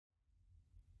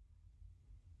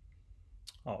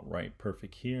All right,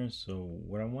 perfect here. So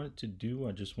what I wanted to do,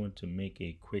 I just wanted to make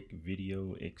a quick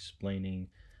video explaining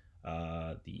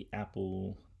the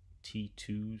Apple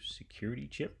T2 security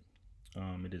chip.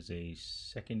 It is a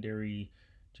secondary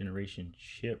generation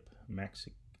chip, Max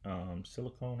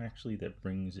silicone actually, that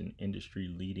brings an industry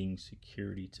leading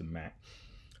security to Mac.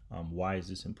 Why is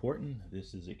this important?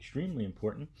 This is extremely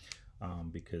important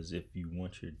because if you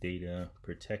want your data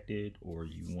protected or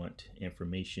you want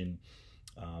information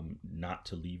not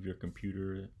to leave your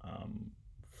computer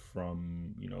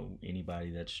from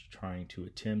anybody that's trying to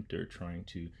attempt or trying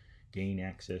to gain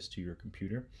access to your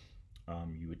computer,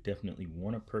 you would definitely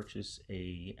want to purchase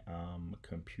a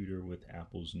computer with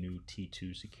Apple's new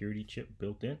T2 security chip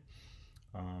built in.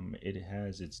 It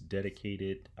has its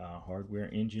dedicated hardware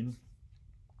engine,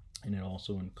 and it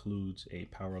also includes a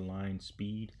power line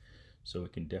speed, so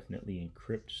it can definitely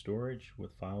encrypt storage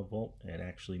with FileVault. It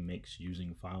actually makes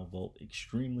using FileVault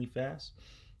extremely fast.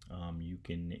 You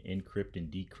can encrypt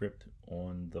and decrypt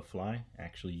on the fly.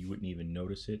 Actually, you wouldn't even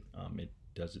notice it. It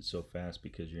does it so fast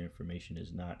because your information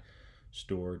is not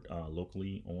stored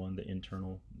locally on the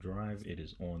internal drive. It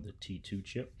is on the T2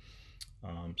 chip.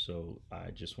 So I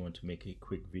just wanted to make a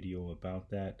quick video about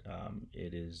that.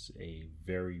 It is a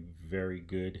very, very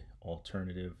good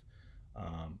alternative,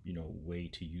 way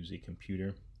to use a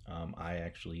computer. I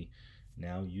actually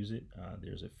now use it.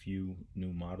 There's a few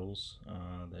new models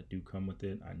that do come with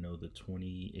it. I know the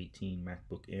 2018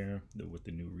 MacBook Air with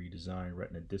the new redesigned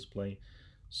Retina display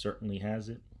certainly has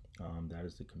it. That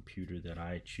is the computer that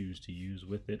I choose to use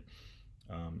with it.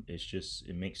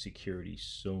 It makes security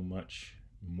so much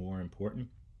more important.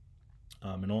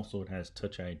 And also, it has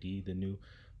Touch ID, the new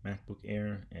MacBook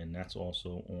Air, and that's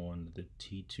also on the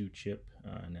T2 chip,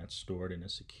 and that's stored in a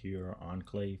secure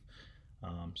enclave.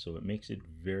 So it makes it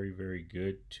very, very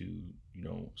good to,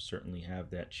 certainly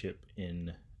have that chip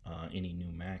in any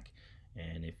new Mac.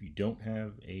 And if you don't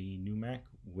have a new Mac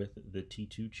with the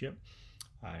T2 chip,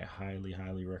 I highly,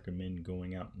 highly recommend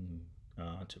going out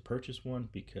and to purchase one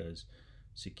because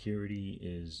security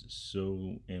is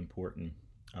so important.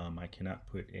 I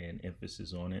cannot put an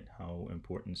emphasis on it, how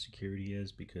important security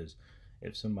is, because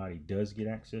if somebody does get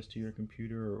access to your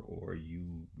computer, or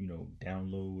you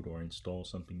download or install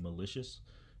something malicious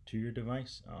to your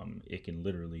device, it can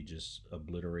literally just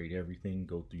obliterate everything,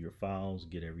 go through your files,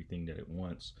 get everything that it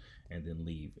wants, and then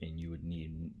leave, and you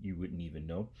wouldn't even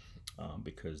know,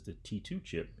 because the T2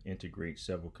 chip integrates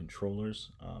several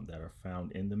controllers that are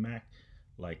found in the Mac,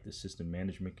 like the system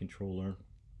management controller,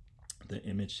 the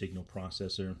image signal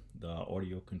processor, the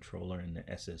audio controller, and the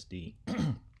SSD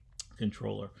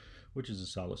controller, which is a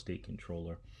solid state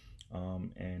controller.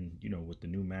 And with the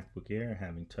new MacBook Air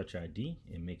having Touch ID,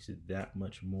 it makes it that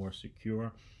much more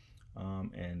secure.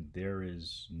 And there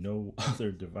is no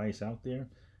other device out there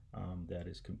that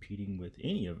is competing with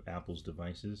any of Apple's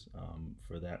devices,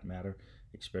 for that matter,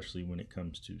 especially when it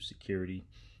comes to security.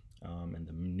 And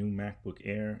the new MacBook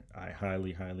Air, I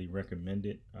highly, highly recommend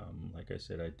it. Like I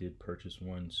said, I did purchase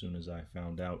one as soon as I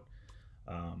found out,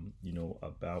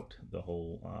 about the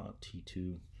whole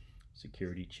T2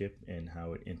 security chip and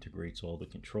how it integrates all the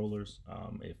controllers.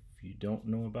 If you don't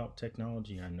know about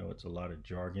technology, I know it's a lot of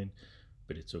jargon,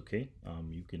 but it's okay.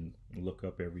 You can look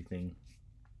up everything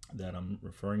that I'm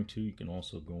referring to. You can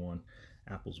also go on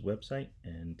Apple's website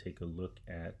and take a look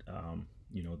at,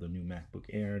 the new MacBook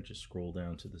Air. Just scroll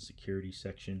down to the security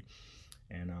section,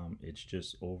 and it's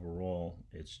just overall,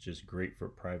 it's just great for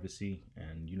privacy,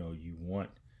 and you want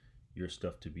your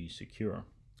stuff to be secure.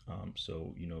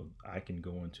 So I can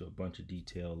go into a bunch of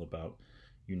detail about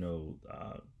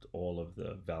all of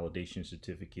the validation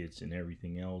certificates and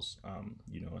everything else,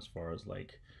 as far as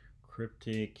like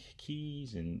cryptic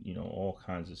keys and all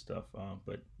kinds of stuff,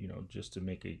 but just to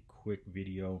make a quick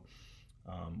video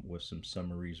with some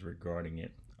summaries regarding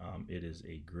it. It is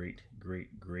a great,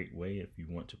 great, great way if you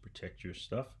want to protect your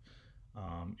stuff,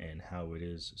 and how it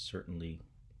is certainly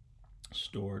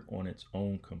stored on its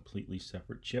own completely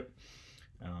separate chip.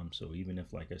 So even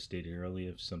if, like I stated earlier,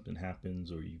 if something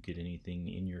happens or you get anything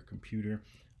in your computer,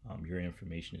 your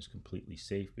information is completely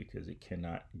safe because it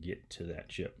cannot get to that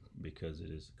chip because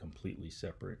it is completely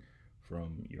separate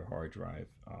from your hard drive.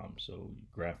 So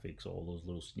graphics, all those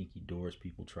little sneaky doors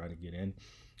people try to get in,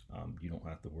 you don't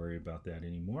have to worry about that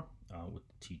anymore with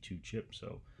the T2 chip.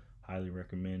 So highly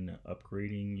recommend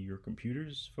upgrading your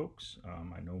computers, folks.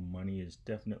 I know money is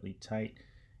definitely tight,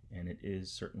 and it is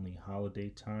certainly holiday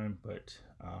time, but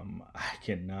I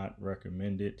cannot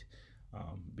recommend it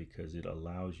because it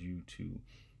allows you to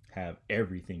have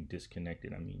everything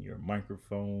disconnected. I mean, your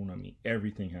microphone, I mean,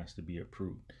 everything has to be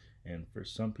approved. And for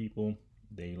some people,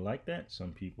 they like that.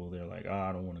 Some people, they're like, oh,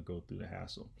 I don't want to go through the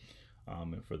hassle.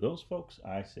 And for those folks,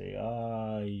 I say,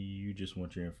 you just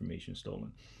want your information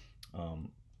stolen.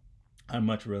 Um, I'd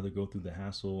much rather go through the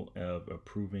hassle of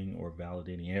approving or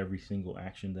validating every single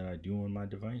action that I do on my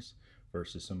device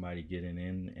versus somebody getting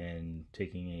in and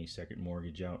taking a second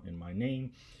mortgage out in my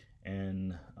name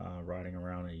and riding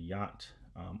around a yacht,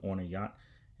 on a yacht,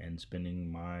 and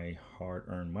spending my hard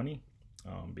earned money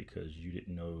because you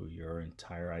didn't know your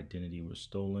entire identity was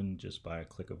stolen just by a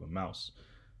click of a mouse.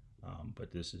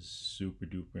 But this is super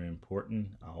duper important.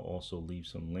 I'll also leave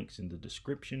some links in the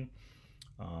description.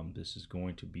 This is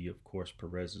going to be, of course,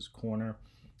 Perez's Corner.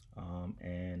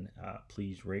 And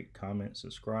please rate, comment,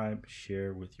 subscribe,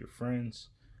 share with your friends,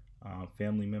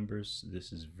 family members.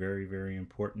 This is very, very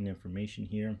important information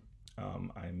here.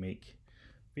 I make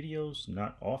videos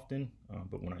not often,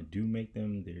 but when I do make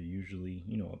them, they're usually,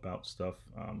 about stuff.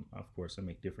 Of course, I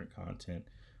make different content.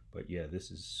 But yeah,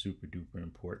 this is super duper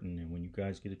important. And when you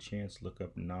guys get a chance, look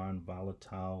up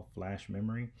non-volatile flash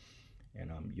memory and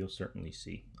you'll certainly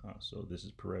see. So this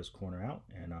is Perez Corner out,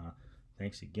 and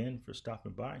thanks again for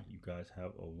stopping by. You guys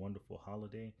have a wonderful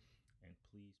holiday, and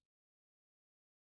please.